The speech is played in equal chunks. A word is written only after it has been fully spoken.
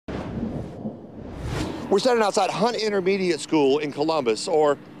We're standing outside Hunt Intermediate School in Columbus,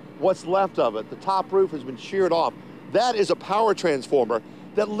 or what's left of it. The top roof has been sheared off. That is a power transformer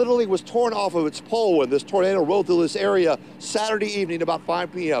that literally was torn off of its pole when this tornado rolled through this area Saturday evening about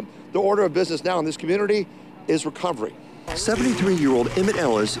 5 p.m. The order of business now in this community is recovery. 73-year-old Emmett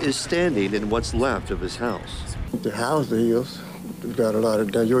Ellis is standing in what's left of his house. The house is, got a lot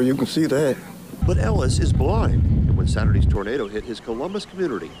of damage. You can see that. But Ellis is blind, and when Saturday's tornado hit his Columbus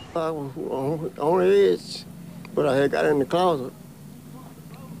community, I was on the edge, but I had got in the closet.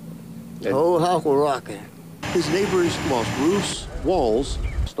 The whole house was rocking. His neighbors lost roofs, walls.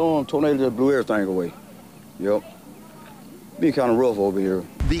 Storm tornado just blew everything away. Yep. Be kind of rough over here.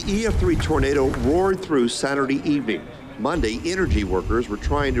 The EF3 tornado roared through Saturday evening. Monday, energy workers were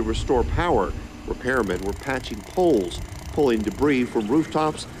trying to restore power. Repairmen were patching poles, pulling debris from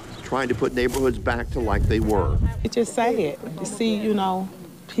rooftops, trying to put neighborhoods back to like they were. It's just sad to see,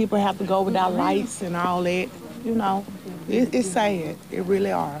 people have to go without lights and all that, It's sad, it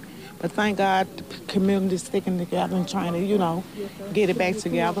really are. But thank God the community's sticking together and trying to, get it back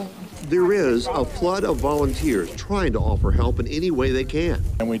together. There is a flood of volunteers trying to offer help in any way they can.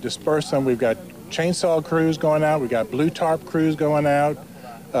 And we disperse them. We've got chainsaw crews going out. We've got blue tarp crews going out.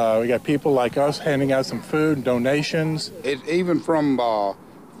 We got people like us handing out some food and donations. It's even from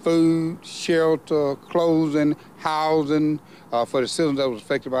food, shelter, clothing, housing for the citizens that was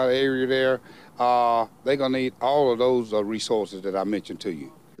affected by the area there. They're going to need all of those resources that I mentioned to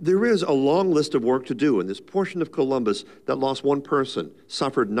you. There is a long list of work to do in this portion of Columbus that lost one person,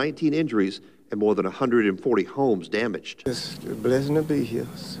 suffered 19 injuries, and more than 140 homes damaged. It's a blessing to be here.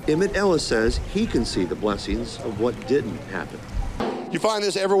 Emmett Ellis says he can see the blessings of what didn't happen. You find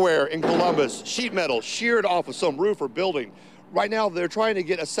this everywhere in Columbus, sheet metal sheared off of some roof or building. Right now, they're trying to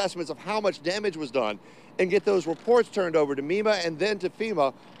get assessments of how much damage was done and get those reports turned over to MEMA and then to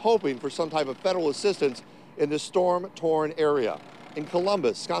FEMA, hoping for some type of federal assistance in this storm-torn area. In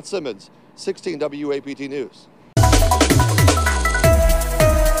Columbus, Scott Simmons, 16 WAPT News.